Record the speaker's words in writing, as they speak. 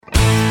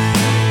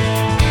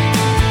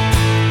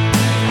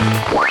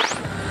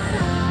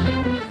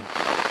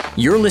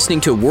You're listening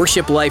to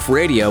Worship Life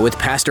Radio with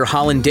Pastor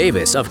Holland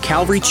Davis of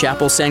Calvary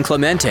Chapel San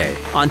Clemente.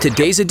 On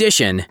today's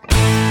edition...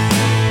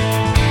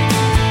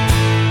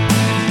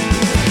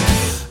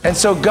 And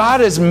so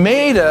God has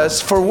made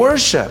us for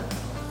worship.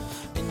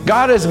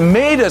 God has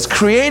made us,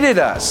 created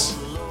us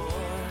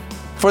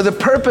for the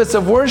purpose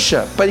of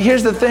worship. But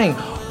here's the thing,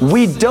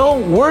 we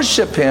don't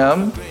worship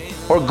Him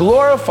or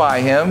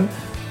glorify Him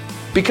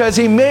because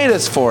He made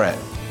us for it.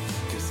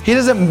 He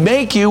doesn't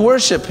make you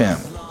worship Him.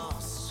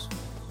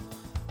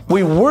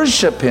 We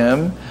worship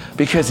Him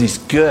because He's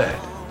good.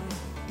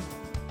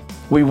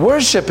 We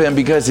worship Him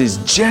because He's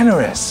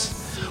generous.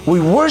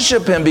 We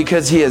worship Him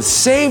because He has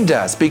saved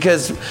us,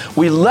 because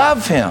we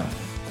love Him.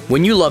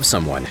 When you love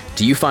someone,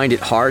 do you find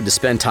it hard to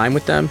spend time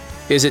with them?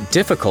 Is it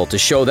difficult to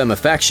show them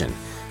affection?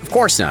 Of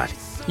course not.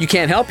 You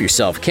can't help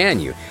yourself, can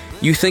you?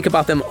 You think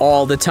about them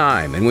all the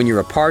time, and when you're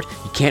apart,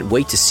 you can't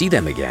wait to see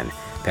them again.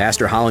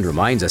 Pastor Holland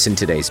reminds us in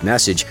today's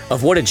message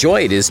of what a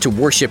joy it is to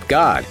worship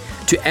God,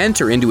 to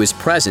enter into His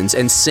presence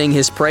and sing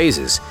His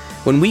praises.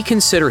 When we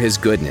consider His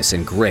goodness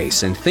and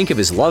grace and think of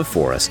His love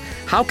for us,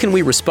 how can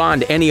we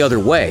respond any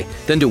other way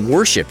than to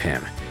worship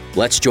Him?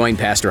 Let's join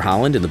Pastor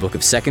Holland in the book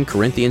of 2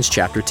 Corinthians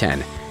chapter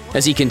 10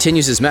 as he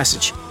continues his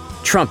message,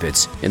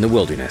 Trumpets in the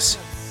Wilderness.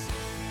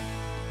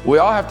 We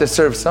all have to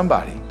serve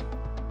somebody.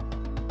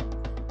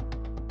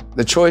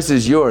 The choice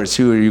is yours.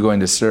 Who are you going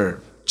to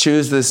serve?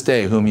 Choose this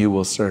day whom you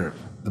will serve,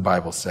 the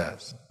Bible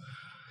says.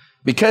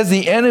 Because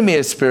the enemy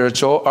is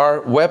spiritual,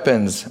 our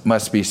weapons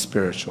must be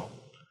spiritual.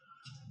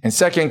 In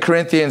 2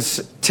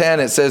 Corinthians 10,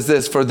 it says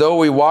this, "For though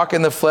we walk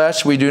in the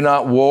flesh, we do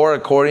not war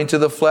according to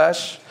the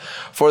flesh.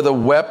 For the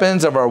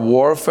weapons of our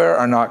warfare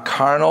are not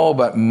carnal,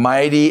 but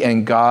mighty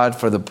in God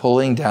for the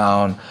pulling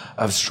down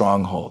of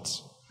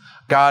strongholds."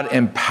 God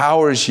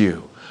empowers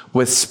you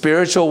with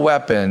spiritual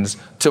weapons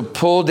to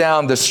pull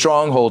down the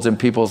strongholds in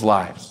people's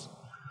lives,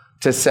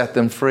 to set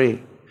them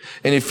free.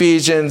 In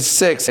Ephesians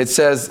 6, it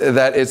says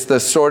that it's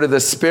the sword of the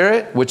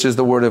Spirit, which is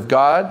the Word of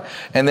God,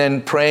 and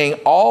then praying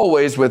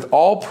always with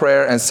all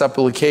prayer and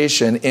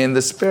supplication in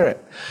the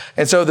Spirit.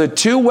 And so the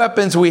two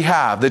weapons we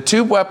have, the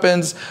two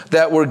weapons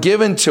that were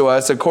given to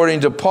us,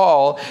 according to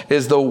Paul,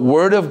 is the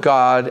Word of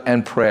God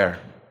and prayer.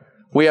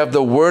 We have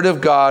the Word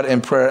of God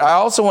and prayer. I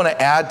also want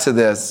to add to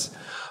this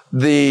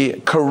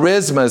the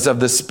charismas of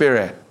the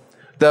Spirit.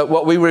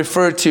 What we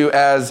refer to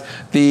as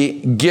the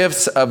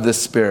gifts of the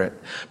Spirit.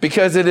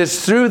 Because it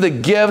is through the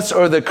gifts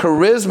or the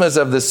charismas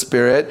of the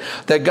Spirit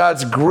that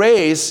God's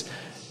grace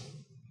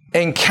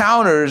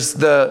encounters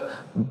the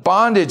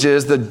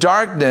bondages, the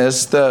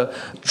darkness, the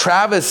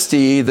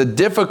travesty, the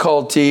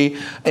difficulty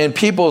in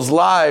people's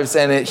lives,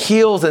 and it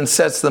heals and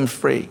sets them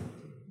free.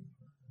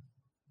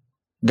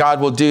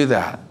 God will do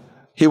that.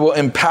 He will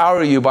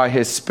empower you by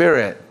His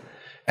Spirit,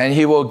 and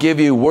He will give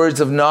you words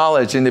of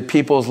knowledge into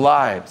people's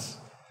lives,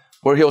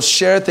 where He'll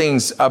share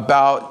things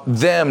about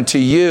them to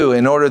you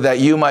in order that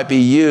you might be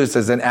used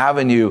as an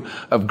avenue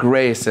of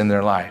grace in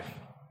their life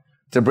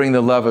to bring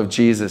the love of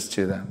Jesus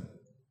to them.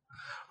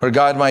 Or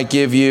God might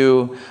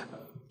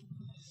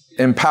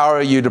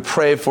empower you to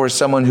pray for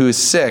someone who is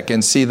sick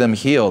and see them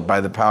healed by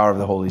the power of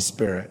the Holy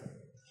Spirit.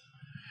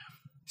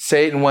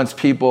 Satan wants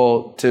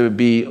people to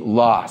be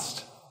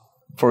lost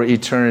for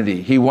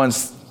eternity. He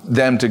wants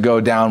them to go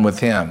down with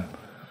him.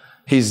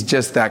 He's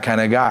just that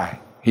kind of guy.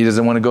 He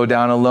doesn't want to go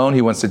down alone.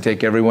 He wants to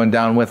take everyone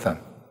down with him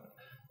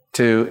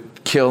to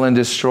kill and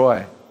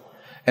destroy.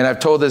 And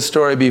I've told this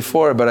story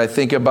before, but I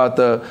think about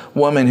the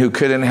woman who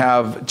couldn't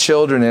have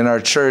children in our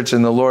church,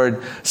 and the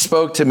Lord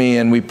spoke to me,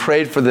 and we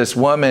prayed for this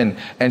woman,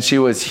 and she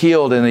was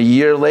healed. And a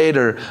year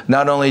later,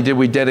 not only did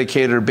we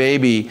dedicate her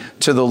baby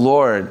to the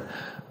Lord,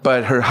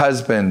 but her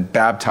husband,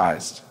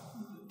 baptized,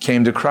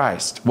 came to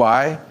Christ.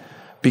 Why?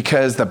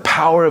 Because the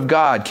power of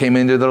God came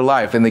into their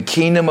life, and the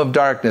kingdom of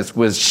darkness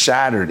was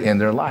shattered in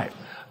their life.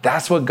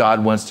 That's what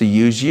God wants to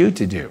use you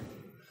to do.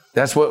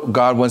 That's what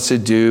God wants to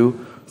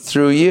do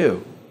through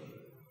you.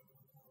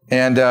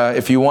 And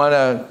if you want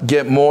to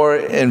get more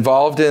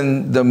involved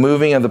in the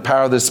moving of the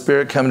power of the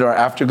Spirit, come to our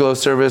Afterglow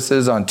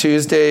services on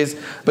Tuesdays.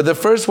 But the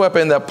first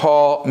weapon that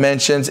Paul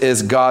mentions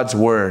is God's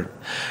Word.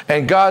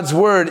 And God's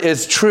Word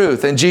is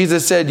truth. And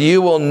Jesus said, "You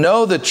will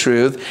know the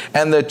truth,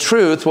 and the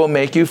truth will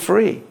make you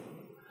free."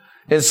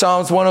 In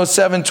Psalms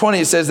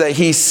 107:20, it says that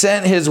He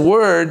sent His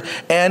word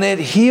and it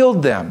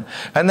healed them.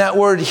 And that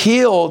word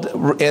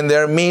healed in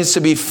there means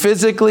to be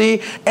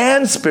physically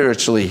and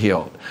spiritually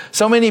healed.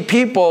 So many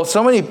people,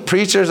 so many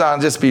preachers, I'll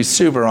just be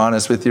super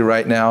honest with you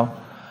right now,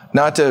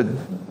 not to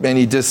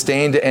any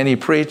disdain to any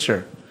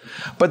preacher.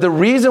 But the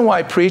reason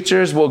why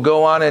preachers will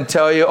go on and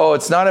tell you, oh,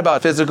 it's not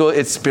about physical,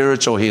 it's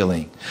spiritual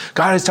healing.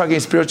 God is talking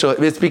spiritual.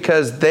 It's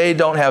because they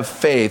don't have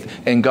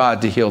faith in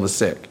God to heal the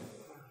sick.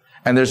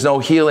 And there's no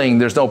healing,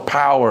 there's no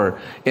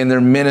power in their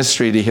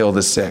ministry to heal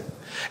the sick.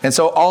 And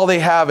so all they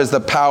have is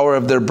the power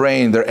of their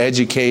brain, their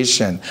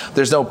education.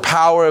 There's no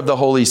power of the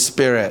Holy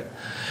Spirit.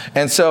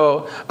 And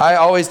so I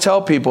always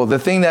tell people the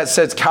thing that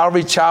sets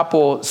Calvary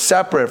Chapel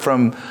separate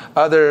from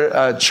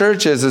other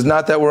churches is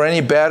not that we're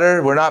any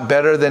better. We're not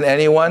better than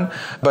anyone.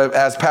 But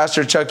as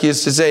Pastor Chuck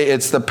used to say,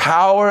 it's the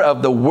power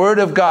of the Word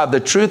of God, the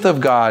truth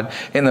of God,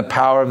 and the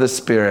power of the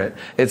Spirit.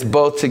 It's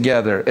both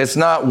together. It's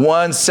not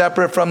one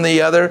separate from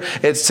the other.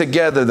 It's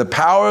together. The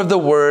power of the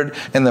Word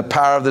and the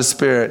power of the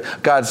Spirit.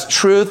 God's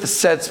truth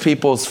sets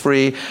people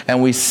free,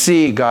 and we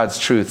see God's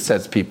truth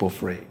sets people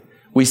free.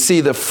 We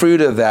see the fruit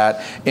of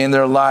that in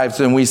their lives,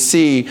 and we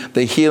see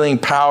the healing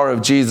power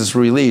of Jesus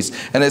released.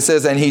 And it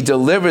says, and he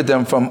delivered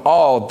them from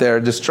all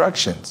their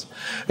destructions.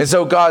 And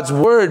so God's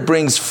word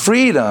brings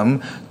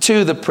freedom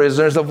to the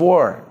prisoners of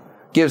war,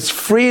 gives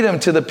freedom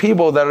to the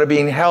people that are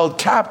being held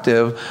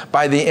captive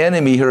by the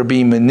enemy, who are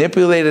being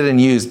manipulated and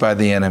used by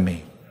the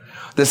enemy.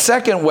 The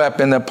second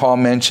weapon that Paul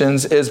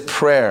mentions is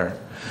prayer.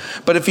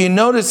 But if you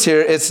notice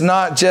here, it's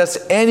not just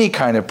any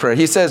kind of prayer.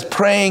 He says,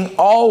 praying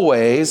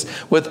always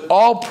with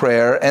all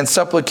prayer and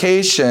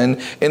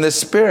supplication in the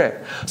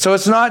Spirit. So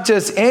it's not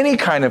just any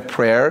kind of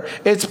prayer,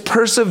 it's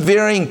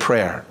persevering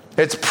prayer.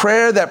 It's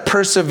prayer that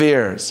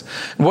perseveres.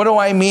 What do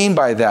I mean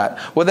by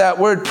that? Well, that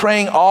word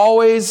praying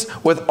always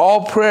with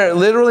all prayer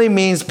literally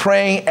means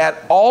praying at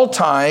all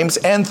times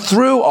and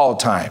through all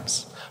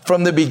times,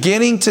 from the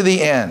beginning to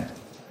the end.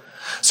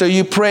 So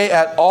you pray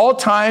at all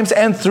times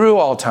and through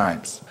all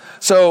times.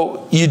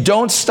 So you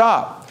don't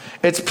stop.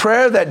 It's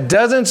prayer that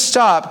doesn't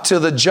stop till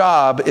the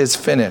job is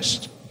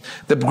finished.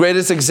 The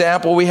greatest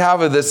example we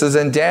have of this is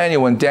in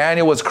Daniel, when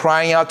Daniel was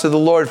crying out to the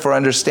Lord for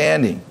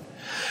understanding.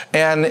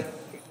 And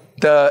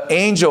the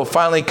angel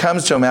finally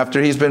comes to him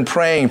after he's been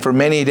praying for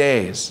many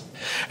days.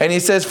 And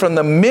he says, from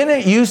the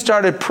minute you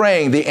started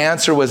praying, the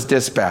answer was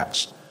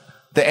dispatched.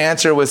 The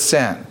answer was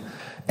sent.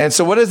 And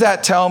so what does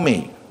that tell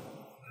me?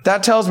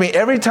 That tells me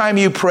every time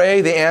you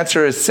pray, the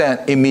answer is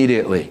sent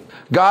immediately.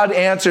 God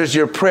answers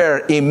your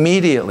prayer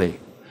immediately.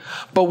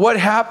 But what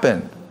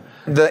happened?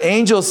 The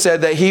angel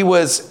said that he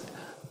was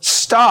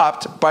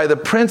stopped by the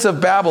prince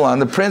of Babylon,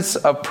 the prince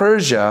of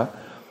Persia,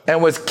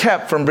 and was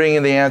kept from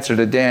bringing the answer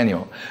to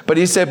Daniel. But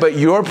he said, but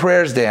your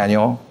prayers,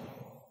 Daniel,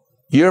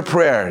 your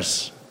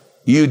prayers,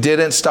 you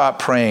didn't stop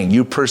praying.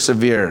 You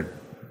persevered.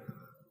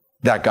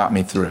 That got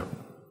me through.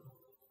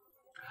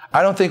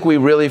 I don't think we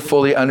really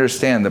fully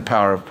understand the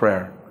power of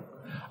prayer.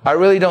 I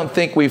really don't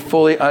think we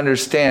fully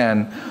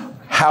understand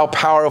how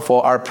powerful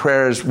our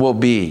prayers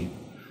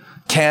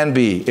can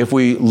be, if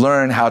we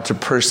learn how to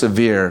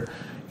persevere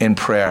in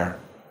prayer.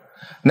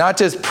 Not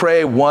just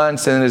pray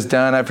once and it's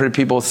done. I've heard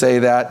people say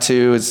that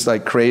too. It's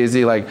like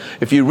crazy. Like,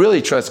 if you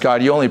really trust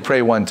God, you only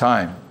pray one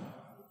time,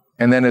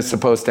 and then it's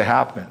supposed to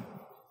happen.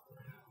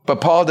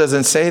 But Paul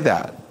doesn't say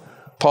that.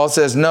 Paul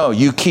says, no,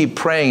 you keep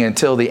praying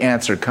until the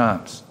answer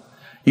comes.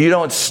 You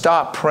don't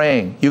stop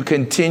praying. You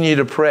continue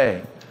to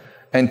pray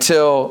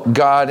until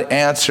God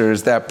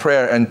answers that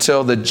prayer,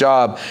 until the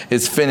job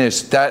is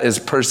finished. That is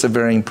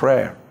persevering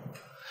prayer.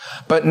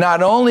 But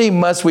not only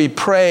must we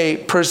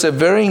pray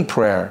persevering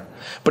prayer,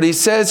 but he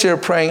says here,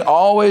 praying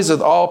always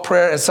with all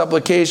prayer and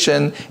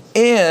supplication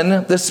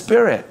in the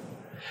Spirit.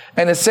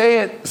 And to say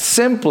it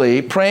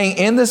simply, praying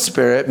in the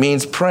Spirit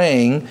means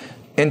praying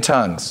in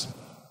tongues,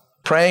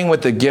 praying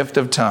with the gift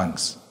of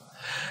tongues.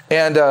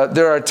 And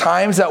there are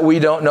times that we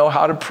don't know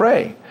how to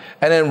pray.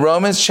 And in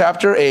Romans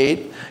chapter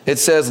 8, it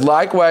says,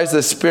 likewise,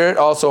 the Spirit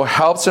also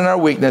helps in our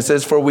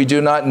weaknesses, for we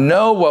do not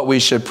know what we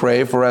should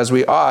pray for as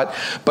we ought.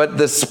 But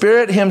the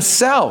Spirit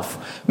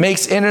himself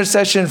makes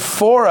intercession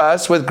for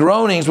us with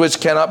groanings which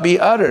cannot be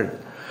uttered.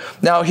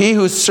 Now, he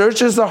who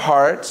searches the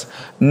hearts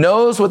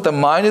knows what the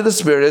mind of the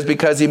Spirit is,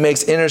 because he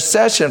makes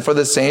intercession for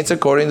the saints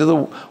according to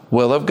the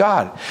will of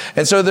God.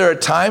 And so there are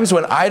times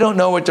when I don't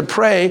know what to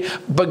pray,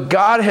 but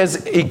God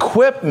has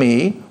equipped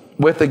me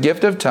with the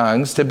gift of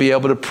tongues to be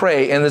able to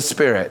pray in the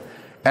Spirit.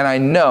 And I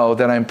know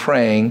that I'm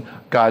praying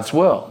God's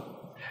will.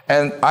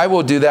 And I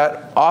will do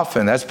that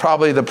often. That's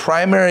probably the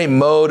primary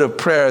mode of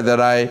prayer that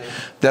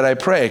I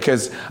pray,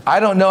 because I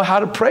don't know how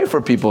to pray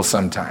for people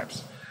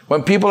sometimes.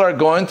 When people are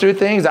going through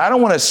things, I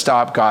don't want to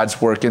stop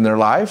God's work in their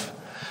life.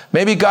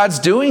 Maybe God's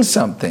doing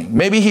something.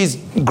 Maybe he's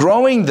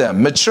growing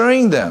them,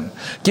 maturing them,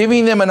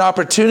 giving them an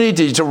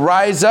opportunity to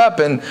rise up,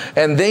 and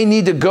they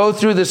need to go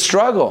through the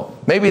struggle.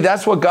 Maybe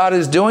that's what God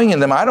is doing in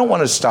them. I don't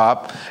want to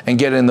stop and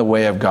get in the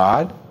way of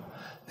God.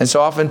 And so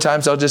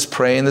oftentimes I'll just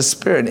pray in the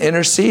Spirit and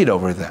intercede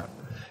over them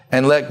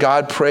and let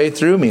God pray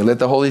through me. Let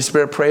the Holy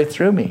Spirit pray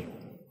through me.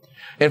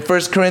 In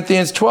 1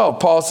 Corinthians 12,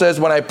 Paul says,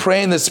 when I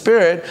pray in the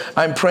Spirit,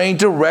 I'm praying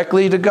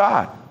directly to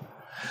God,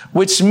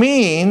 which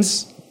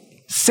means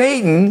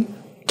Satan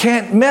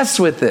can't mess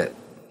with it.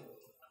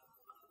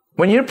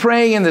 When you're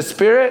praying in the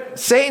Spirit,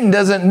 Satan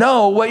doesn't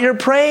know what you're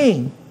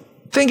praying.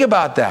 Think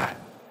about that.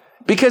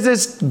 Because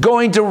it's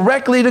going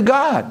directly to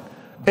God.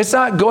 It's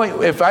not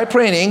going, if I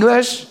pray in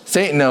English,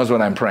 Satan knows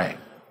what I'm praying.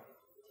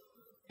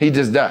 He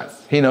just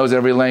does. He knows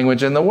every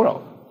language in the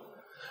world.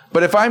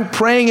 But if I'm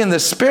praying in the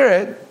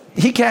Spirit,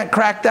 he can't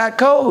crack that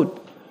code.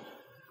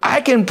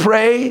 I can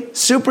pray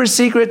super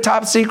secret,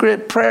 top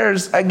secret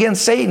prayers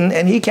against Satan,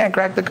 and he can't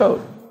crack the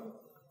code.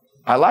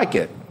 I like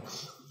it.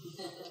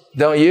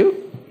 Don't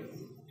you?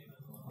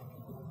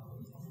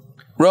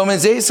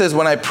 Romans 8 says,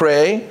 when I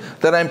pray,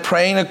 that I'm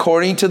praying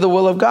according to the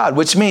will of God,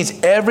 which means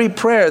every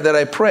prayer that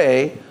I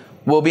pray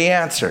will be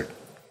answered,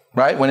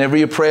 right? Whenever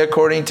you pray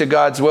according to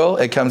God's will,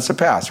 it comes to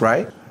pass,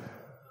 right?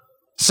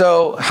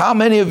 So how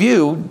many of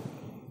you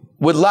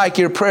would like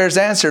your prayers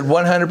answered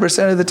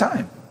 100% of the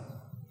time?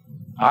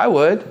 I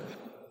would.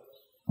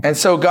 And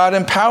so God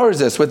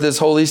empowers us with His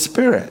Holy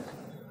Spirit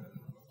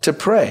to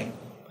pray.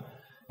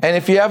 And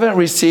if you haven't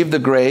received the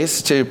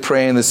grace to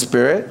pray in the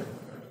Spirit,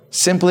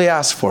 simply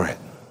ask for it.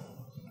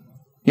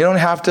 You don't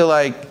have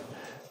to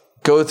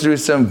go through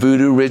some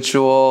voodoo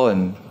ritual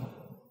and,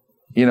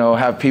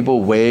 have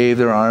people wave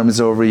their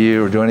arms over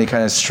you or do any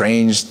kind of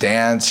strange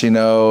dance, do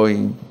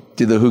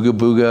the hooga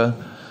booga.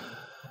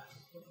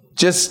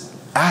 Just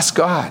ask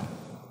God.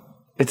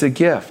 It's a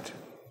gift.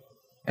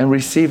 And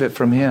receive it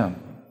from Him.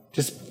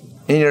 Just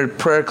in your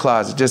prayer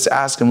closet, just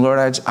ask Him,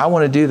 Lord, I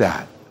want to do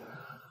that.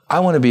 I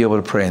want to be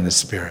able to pray in the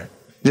Spirit.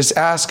 Just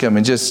ask Him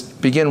and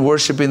just begin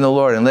worshiping the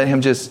Lord and let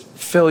Him just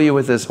fill you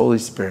with His Holy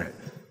Spirit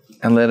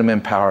and let Him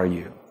empower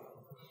you.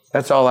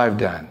 That's all I've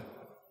done.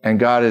 And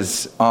God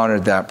has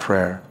honored that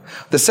prayer.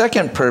 The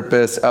second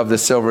purpose of the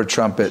silver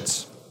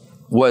trumpets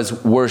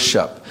was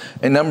worship.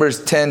 In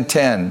Numbers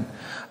 10:10,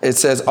 it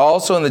says,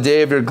 also in the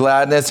day of your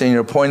gladness and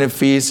your appointed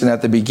feast and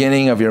at the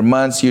beginning of your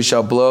months, you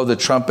shall blow the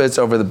trumpets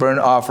over the burnt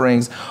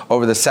offerings,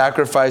 over the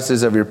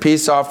sacrifices of your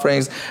peace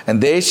offerings,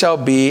 and they shall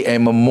be a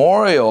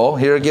memorial,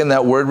 here again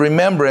that word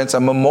remembrance, a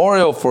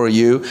memorial for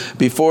you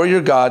before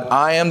your God.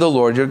 I am the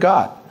Lord your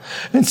God.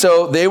 And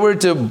so they were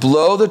to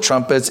blow the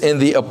trumpets in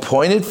the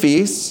appointed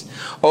feasts,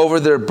 over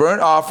their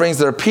burnt offerings,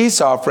 their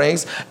peace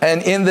offerings,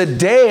 and in the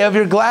day of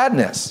your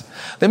gladness.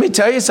 Let me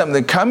tell you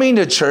something. Coming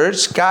to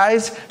church,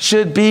 guys,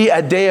 should be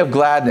a day of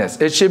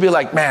gladness. It should be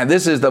like, man,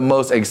 this is the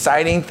most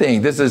exciting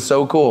thing. This is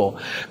so cool.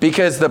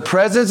 Because the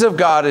presence of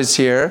God is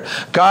here.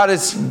 God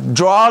has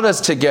drawn us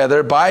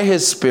together by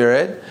His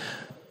Spirit,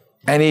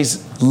 and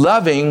He's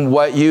loving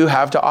what you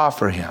have to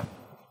offer Him.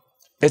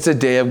 It's a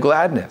day of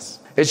gladness.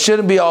 It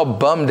shouldn't be all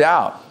bummed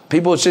out.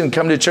 People shouldn't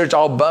come to church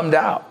all bummed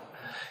out.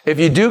 If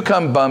you do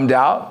come bummed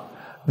out,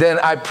 then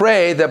I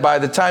pray that by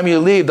the time you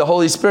leave, the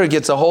Holy Spirit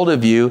gets a hold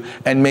of you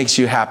and makes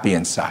you happy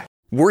inside.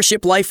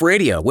 Worship Life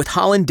Radio with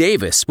Holland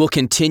Davis will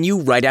continue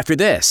right after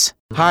this.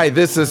 Hi,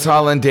 this is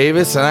Holland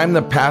Davis, and I'm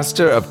the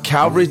pastor of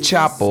Calvary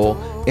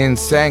Chapel in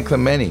San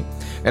Clemente.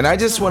 And I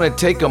just want to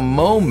take a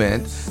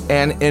moment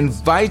and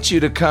invite you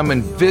to come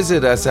and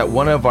visit us at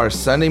one of our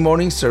Sunday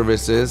morning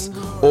services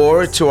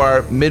or to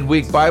our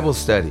midweek Bible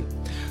study.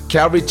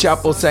 Calvary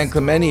Chapel San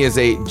Clemente is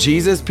a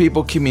Jesus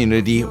People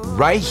community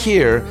right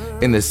here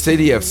in the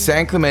city of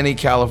San Clemente,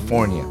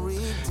 California.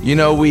 You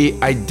know,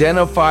 we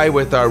identify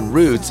with our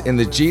roots in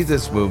the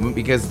Jesus movement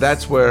because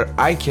that's where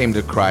I came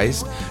to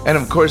Christ. And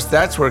of course,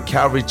 that's where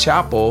Calvary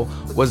Chapel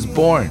was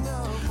born.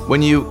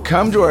 When you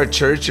come to our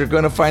church, you're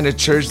going to find a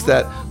church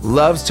that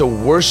loves to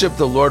worship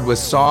the Lord with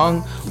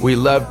song. We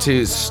love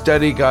to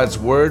study God's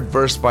word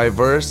verse by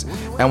verse,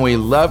 and we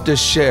love to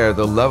share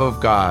the love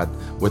of God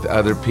with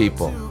other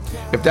people.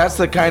 If that's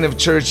the kind of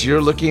church you're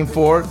looking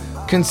for,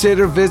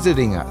 consider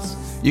visiting us.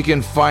 You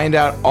can find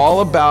out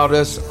all about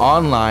us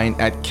online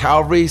at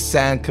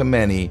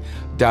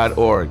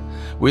calvarysanclemente.org.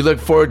 We look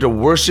forward to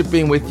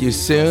worshiping with you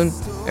soon,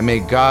 and may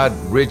God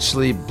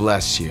richly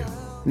bless you.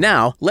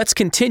 Now, let's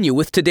continue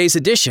with today's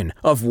edition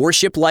of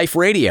Worship Life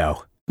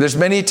Radio. There's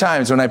many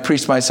times when I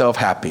preach myself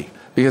happy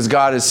because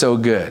God is so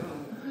good.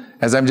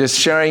 As I'm just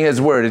sharing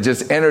His word, it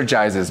just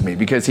energizes me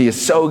because He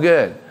is so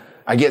good.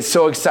 I get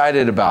so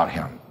excited about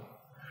Him.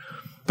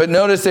 But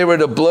notice they were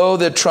to blow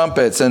the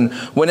trumpets. And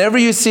whenever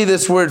you see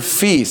this word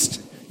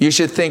feast, you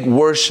should think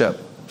worship,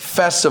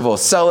 festival,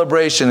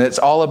 celebration. It's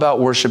all about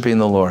worshiping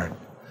the Lord.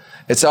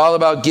 It's all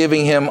about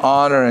giving Him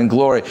honor and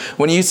glory.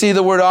 When you see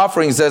the word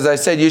offerings, as I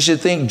said, you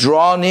should think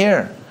draw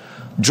near.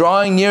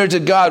 Drawing near to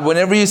God.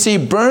 Whenever you see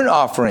burnt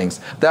offerings,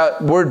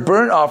 that word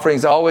burnt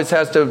offerings always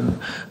has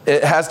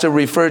to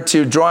refer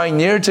to drawing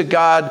near to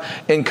God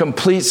in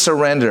complete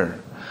surrender.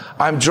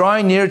 I'm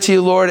drawing near to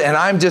you, Lord, and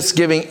I'm just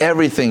giving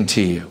everything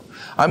to you.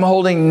 I'm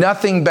holding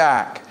nothing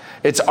back.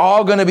 It's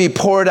all going to be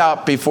poured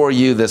out before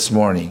you this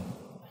morning.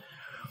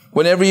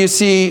 Whenever you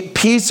see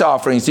peace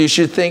offerings, you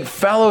should think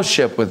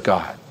fellowship with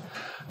God.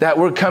 That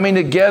we're coming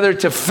together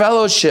to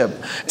fellowship,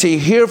 to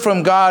hear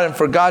from God and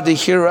for God to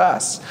hear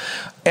us.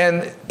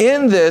 And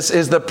in this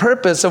is the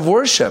purpose of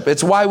worship.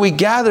 It's why we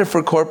gather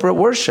for corporate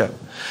worship.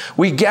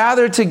 We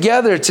gather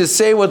together to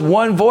say with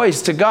one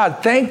voice to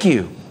God, thank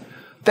you.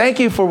 Thank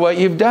you for what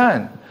you've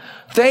done.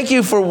 Thank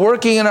you for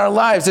working in our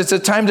lives. It's a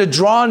time to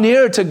draw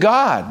near to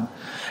God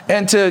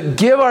and to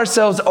give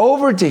ourselves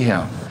over to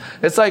Him.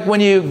 It's like when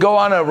you go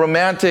on a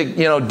romantic,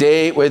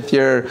 date with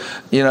your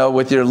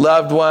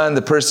loved one,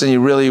 the person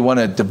you really want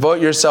to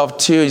devote yourself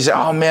to. You say,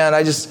 oh man,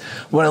 I just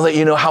want to let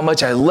you know how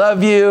much I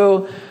love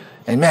you.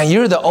 And man,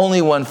 you're the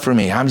only one for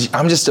me. I'm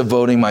just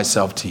devoting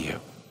myself to you.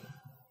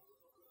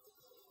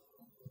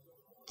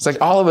 It's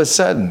like all of a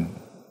sudden,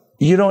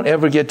 you don't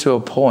ever get to a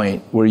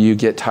point where you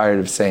get tired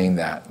of saying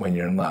that when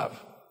you're in love.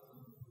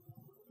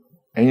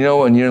 And you know,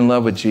 when you're in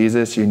love with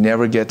Jesus, you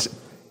never get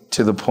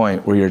to the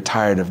point where you're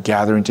tired of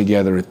gathering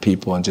together with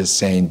people and just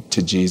saying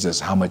to Jesus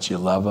how much you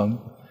love him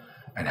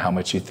and how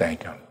much you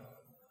thank him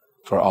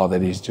for all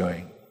that he's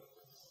doing.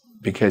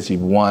 Because you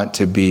want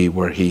to be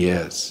where he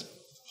is.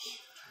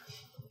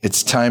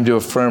 It's time to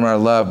affirm our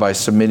love by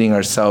submitting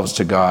ourselves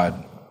to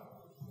God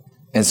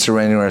and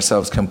surrendering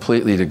ourselves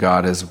completely to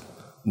God as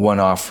one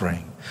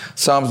offering.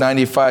 Psalms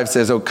 95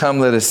 says, "Oh, come,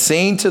 let us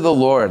sing to the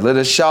Lord. Let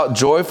us shout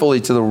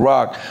joyfully to the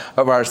rock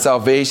of our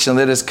salvation.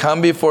 Let us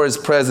come before his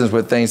presence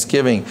with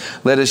thanksgiving.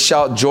 Let us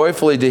shout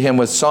joyfully to him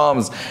with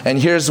psalms." And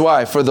here's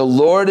why. For the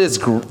Lord is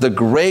the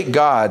great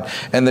God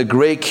and the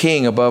great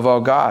King above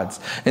all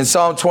gods. In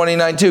Psalm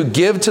 29:2,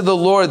 "Give to the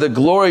Lord the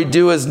glory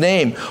due his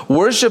name.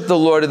 Worship the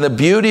Lord in the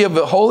beauty of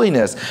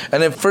holiness."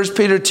 And in 1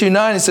 Peter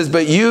 2:9, it says,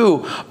 "But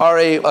you are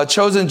a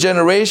chosen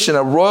generation,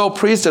 a royal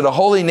priesthood, a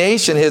holy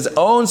nation, his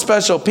own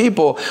special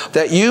people,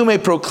 that you may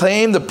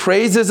proclaim the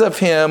praises of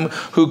him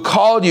who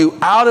called you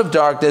out of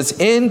darkness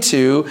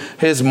into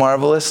his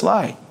marvelous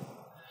light."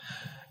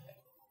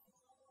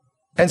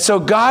 And so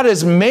God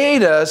has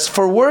made us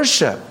for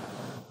worship.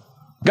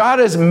 God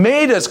has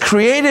made us,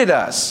 created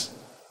us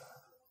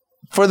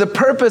for the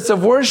purpose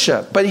of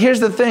worship. But here's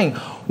the thing.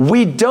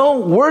 We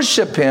don't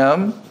worship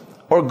him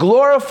or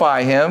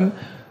glorify him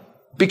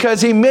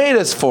because he made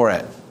us for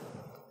it.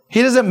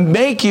 He doesn't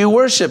make you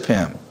worship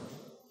him.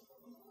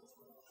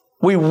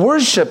 We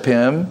worship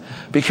him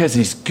because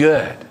he's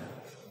good.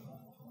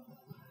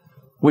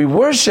 We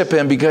worship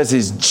him because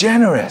he's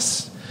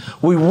generous.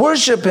 We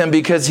worship him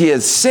because he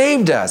has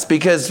saved us,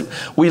 because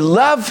we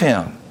love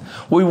him.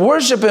 We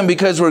worship him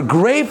because we're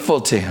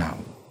grateful to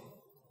him.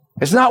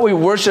 It's not we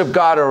worship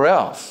God or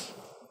else.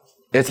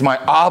 It's my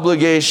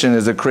obligation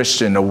as a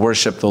Christian to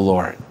worship the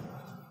Lord.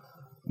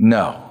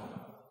 No.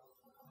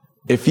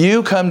 If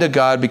you come to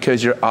God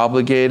because you're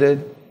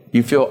obligated,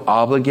 you feel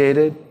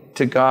obligated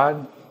to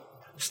God,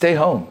 stay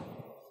home.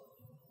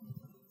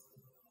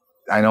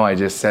 I know I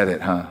just said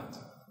it, huh?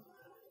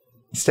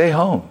 Stay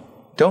home.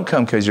 Don't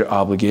come because you're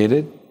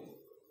obligated.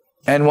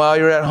 And while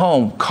you're at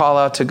home, call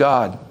out to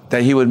God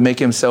that he would make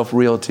himself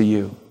real to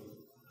you.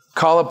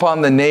 Call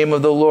upon the name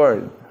of the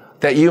Lord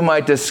that you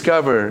might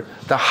discover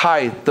the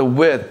height, the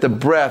width, the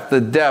breadth, the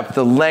depth,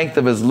 the length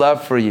of his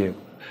love for you.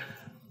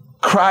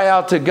 Cry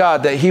out to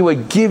God that he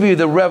would give you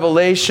the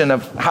revelation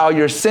of how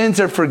your sins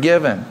are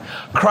forgiven.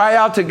 Cry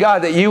out to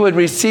God that you would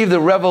receive the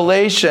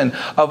revelation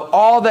of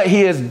all that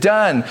he has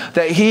done,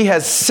 that he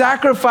has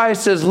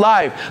sacrificed his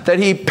life, that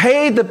he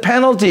paid the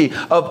penalty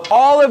of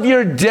all of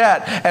your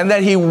debt, and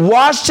that he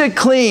washed it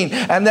clean,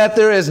 and that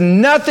there is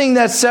nothing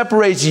that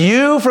separates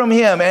you from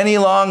him any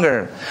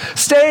longer.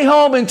 Stay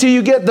home until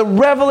you get the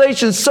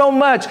revelation so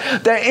much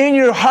that in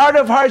your heart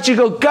of hearts you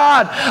go,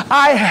 God,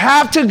 I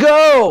have to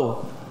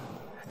go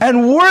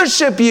and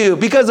worship you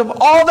because of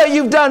all that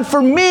you've done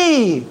for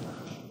me.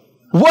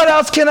 What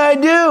else can I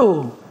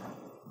do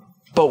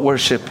but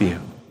worship you?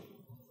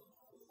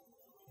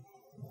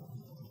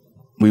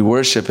 We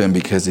worship him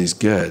because he's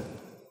good.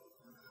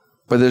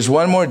 But there's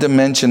one more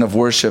dimension of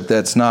worship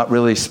that's not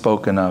really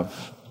spoken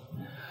of.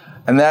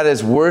 And that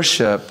is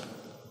worship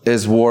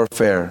is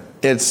warfare.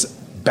 It's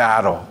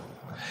battle.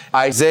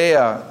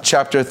 Isaiah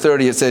chapter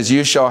 30, it says,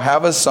 "You shall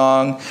have a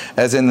song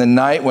as in the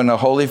night when a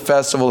holy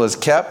festival is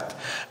kept,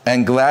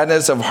 and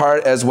gladness of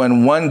heart as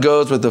when one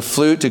goes with the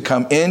flute to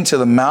come into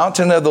the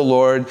mountain of the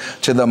Lord,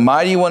 to the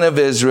mighty one of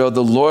Israel.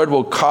 The Lord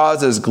will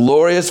cause his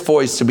glorious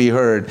voice to be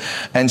heard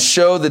and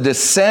show the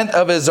descent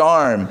of his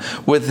arm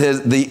with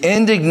the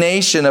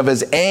indignation of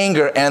his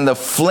anger and the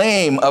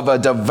flame of a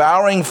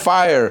devouring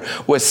fire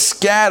with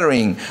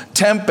scattering,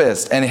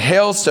 tempest, and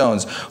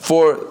hailstones.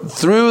 For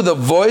through the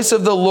voice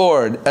of the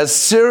Lord,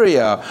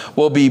 Assyria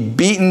will be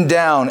beaten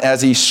down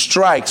as he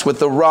strikes with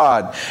the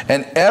rod,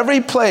 and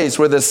every place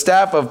where the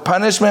staff of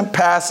punishment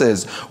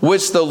passes,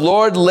 which the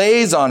Lord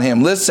lays on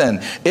him.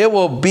 Listen, it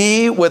will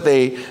be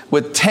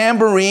with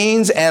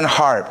tambourines and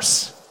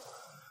harps.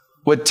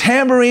 With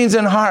tambourines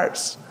and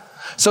harps.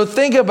 So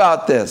think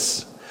about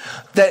this,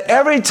 that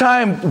every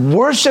time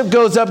worship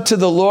goes up to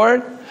the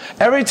Lord,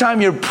 every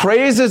time your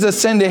praises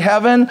ascend to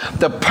heaven,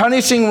 the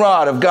punishing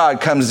rod of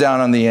God comes down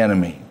on the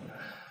enemy.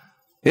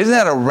 Isn't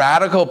that a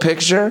radical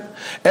picture?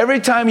 Every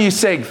time you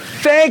say,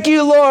 "Thank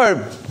you,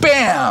 Lord,"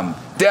 bam,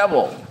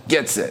 devil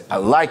gets it. I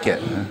like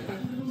it.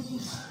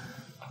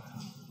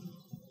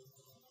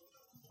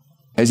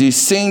 As you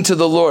sing to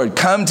the Lord,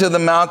 come to the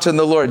mountain of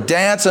the Lord,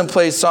 dance and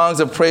play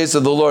songs of praise to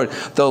the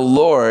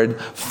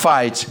Lord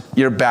fights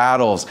your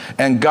battles.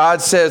 And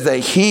God says that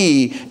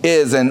he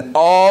is an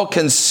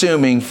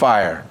all-consuming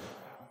fire.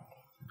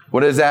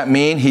 What does that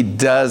mean? He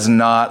does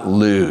not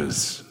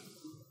lose.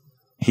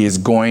 He is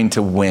going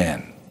to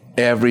win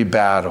every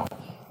battle.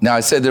 Now, I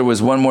said there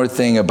was one more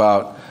thing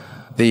about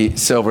the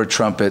silver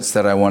trumpets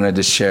that I wanted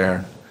to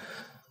share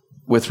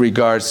with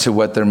regards to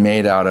what they're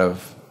made out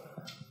of.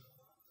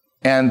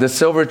 And the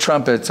silver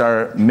trumpets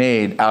are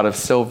made out of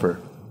silver.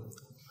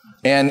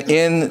 And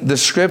in the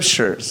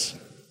scriptures,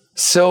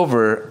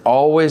 silver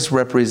always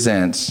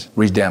represents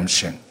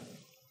redemption.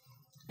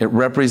 It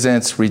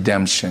represents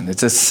redemption.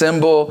 It's a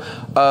symbol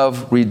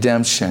of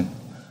redemption.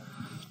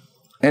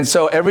 And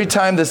so every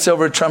time the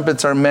silver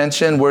trumpets are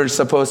mentioned, we're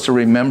supposed to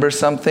remember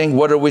something.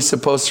 What are we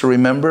supposed to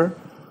remember?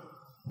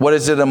 What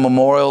is it a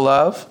memorial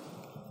of?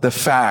 The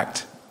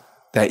fact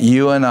that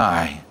you and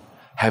I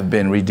have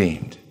been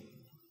redeemed.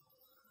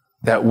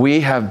 That we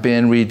have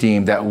been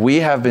redeemed, that we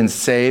have been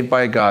saved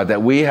by God,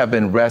 that we have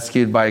been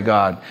rescued by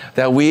God,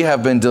 that we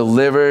have been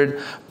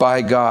delivered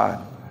by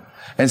God.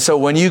 And so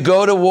when you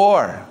go to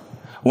war,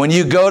 when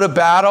you go to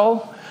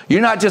battle,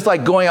 you're not just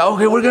like going,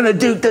 okay, we're going to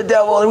duke the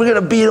devil and we're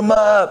going to beat him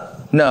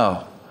up.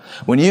 No.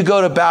 When you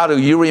go to battle,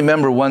 you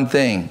remember one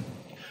thing.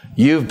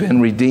 You've been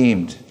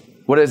redeemed.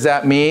 What does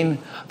that mean?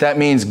 That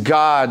means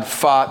God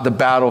fought the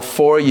battle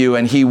for you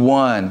and he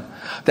won.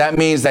 That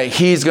means that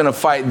he's going to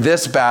fight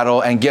this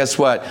battle, and guess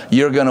what?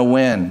 You're going to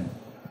win.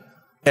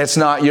 It's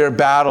not your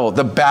battle.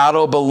 The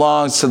battle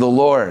belongs to the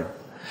Lord.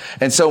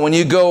 And so when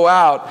you go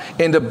out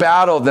into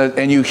battle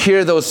and you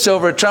hear those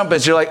silver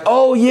trumpets, you're like,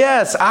 oh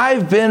yes,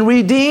 I've been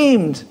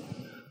redeemed.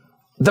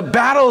 The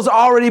battle's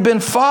already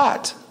been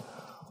fought.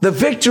 The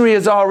victory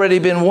has already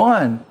been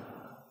won.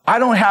 I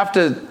don't have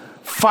to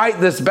fight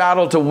this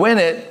battle to win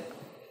it.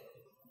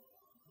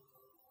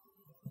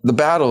 The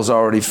battle's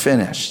already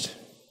finished.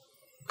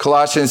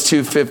 Colossians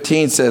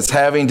 2:15 says,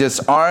 having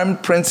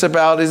disarmed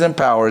principalities and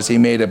powers, he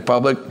made a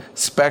public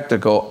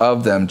spectacle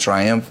of them,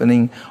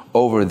 triumphing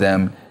over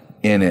them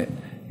in it.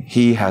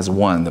 He has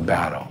won the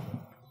battle.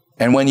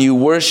 And when you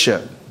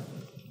worship,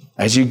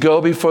 as you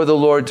go before the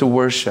Lord to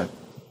worship,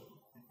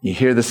 you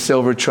hear the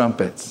silver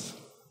trumpets.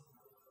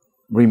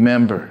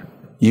 Remember,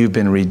 you've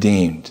been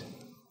redeemed.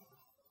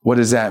 What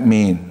does that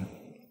mean?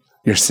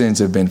 Your sins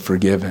have been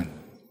forgiven.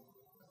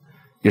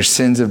 Your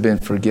sins have been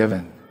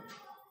forgiven.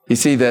 You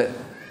see that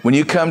when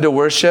you come to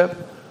worship,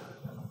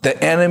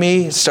 the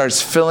enemy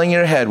starts filling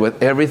your head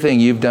with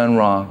everything you've done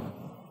wrong.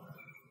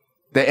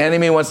 The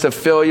enemy wants to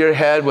fill your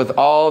head with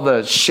all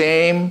the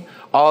shame,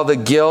 all the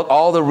guilt,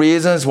 all the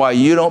reasons why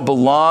you don't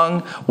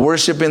belong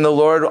worshiping the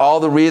Lord,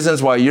 all the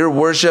reasons why your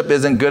worship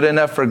isn't good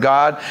enough for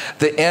God.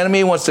 The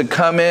enemy wants to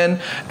come in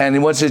and he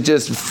wants to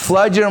just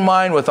flood your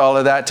mind with all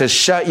of that to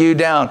shut you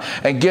down.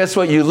 And guess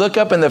what? You look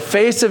up in the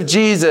face of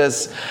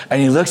Jesus and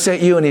he looks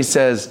at you and he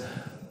says,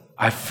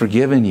 I've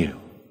forgiven you.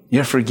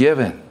 You're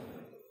forgiven.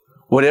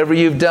 Whatever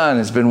you've done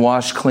has been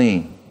washed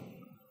clean.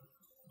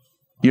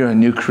 You're a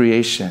new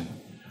creation.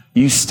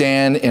 You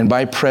stand in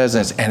my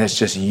presence and it's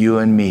just you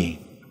and me.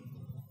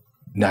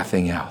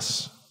 Nothing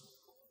else.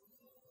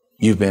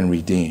 You've been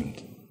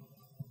redeemed.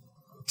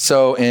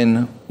 So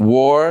in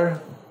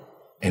war,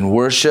 in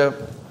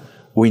worship,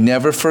 we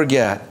never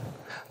forget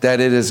that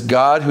it is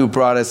God who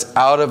brought us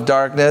out of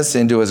darkness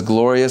into his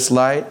glorious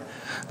light.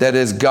 That it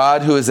is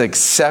God who has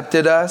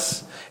accepted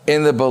us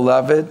in the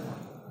beloved.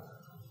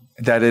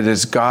 That it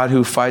is God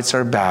who fights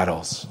our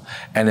battles.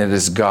 And it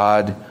is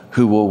God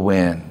who will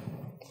win.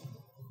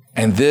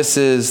 And this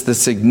is the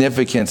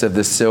significance of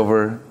the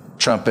silver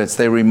trumpets.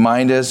 They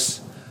remind us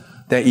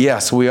that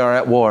yes, we are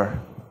at war.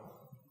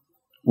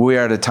 We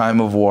are at a time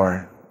of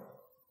war.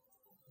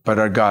 But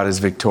our God is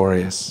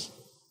victorious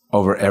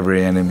over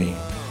every enemy.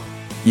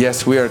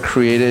 Yes, we are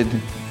created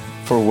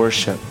for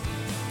worship,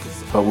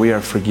 but we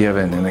are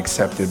forgiven and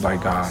accepted by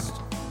God.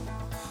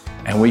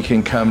 And we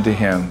can come to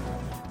him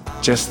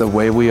just the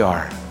way we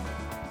are,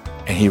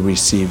 and he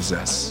receives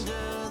us.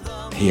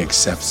 He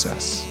accepts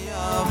us.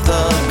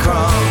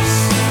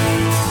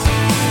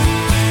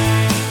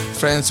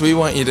 Friends, we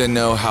want you to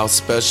know how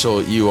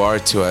special you are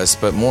to us,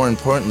 but more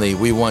importantly,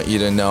 we want you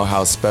to know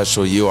how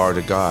special you are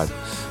to God.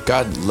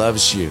 God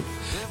loves you,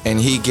 and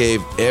he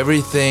gave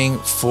everything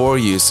for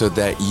you so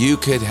that you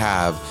could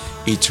have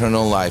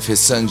eternal life. His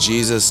son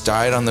Jesus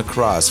died on the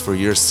cross for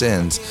your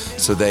sins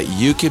so that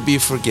you could be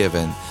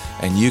forgiven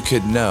and you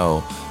could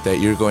know that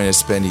you're going to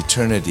spend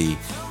eternity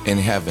in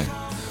heaven.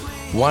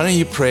 Why don't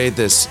you pray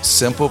this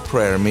simple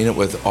prayer, mean it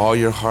with all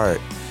your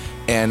heart,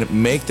 and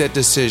make that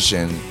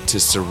decision to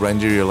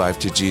surrender your life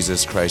to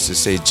Jesus Christ, to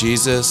say,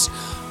 Jesus,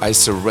 I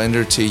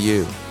surrender to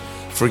you.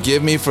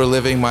 Forgive me for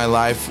living my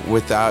life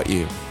without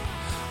you.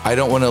 I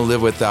don't want to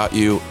live without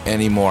you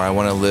anymore. I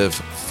want to live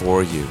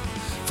for you.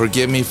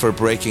 Forgive me for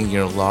breaking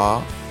your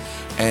law,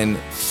 and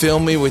fill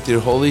me with your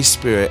Holy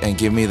Spirit and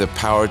give me the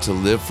power to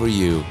live for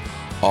you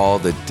all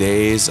the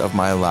days of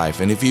my life.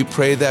 And if you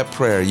pray that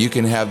prayer, you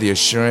can have the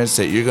assurance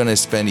that you're going to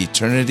spend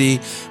eternity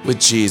with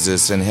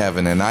Jesus in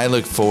heaven. And I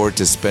look forward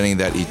to spending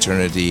that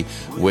eternity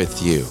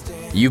with you.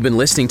 You've been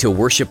listening to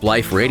Worship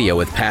Life Radio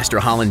with Pastor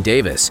Holland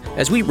Davis.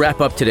 As we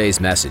wrap up today's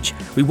message,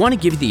 we want to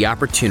give you the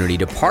opportunity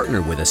to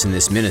partner with us in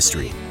this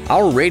ministry.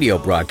 Our radio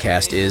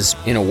broadcast is,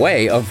 in a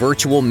way, a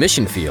virtual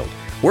mission field.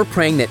 We're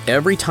praying that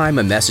every time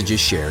a message is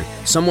shared,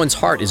 someone's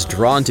heart is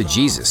drawn to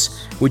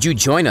Jesus. Would you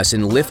join us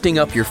in lifting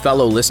up your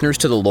fellow listeners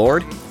to the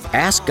Lord?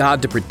 Ask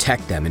God to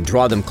protect them and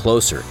draw them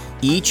closer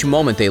each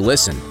moment they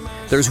listen.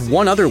 There's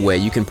one other way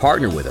you can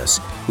partner with us.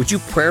 Would you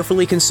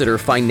prayerfully consider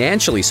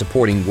financially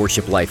supporting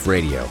Worship Life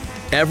Radio?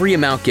 Every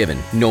amount given,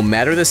 no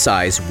matter the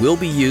size, will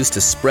be used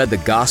to spread the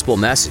gospel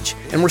message,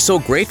 and we're so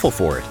grateful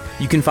for it.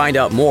 You can find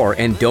out more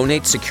and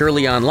donate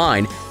securely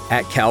online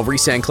at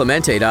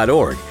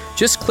calvarysanclemente.org.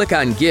 Just click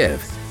on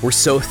Give. We're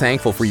so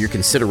thankful for your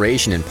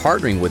consideration in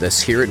partnering with us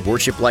here at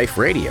Worship Life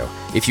Radio.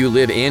 If you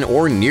live in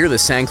or near the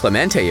San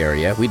Clemente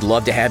area, we'd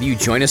love to have you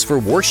join us for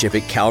worship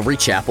at Calvary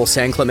Chapel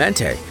San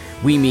Clemente.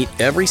 We meet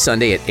every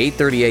Sunday at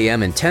 8:30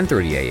 a.m. and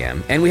 10:30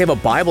 a.m., and we have a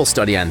Bible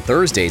study on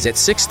Thursdays at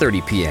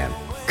 6:30 p.m.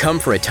 Come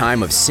for a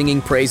time of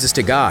singing praises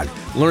to God,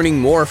 learning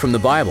more from the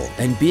Bible,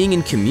 and being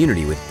in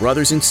community with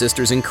brothers and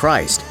sisters in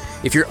Christ.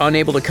 If you're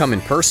unable to come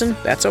in person,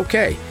 that's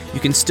okay. You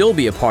can still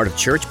be a part of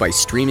church by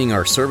streaming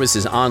our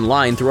services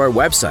online through our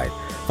website.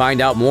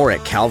 Find out more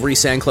at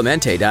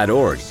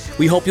calvarysanclemente.org.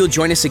 We hope you'll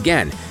join us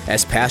again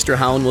as Pastor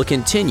Holland will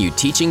continue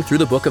teaching through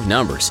the book of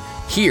Numbers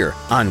here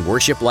on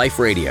Worship Life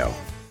Radio.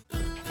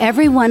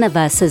 Every one of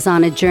us is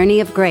on a journey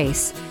of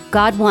grace.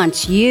 God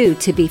wants you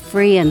to be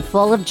free and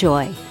full of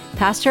joy.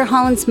 Pastor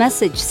Holland's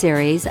message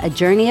series, A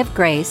Journey of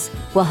Grace,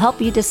 will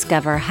help you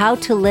discover how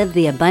to live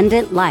the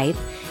abundant life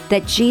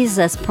that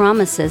Jesus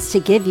promises to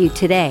give you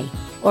today.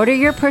 Order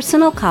your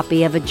personal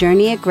copy of A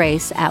Journey of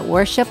Grace at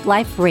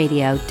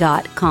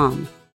worshipliferadio.com.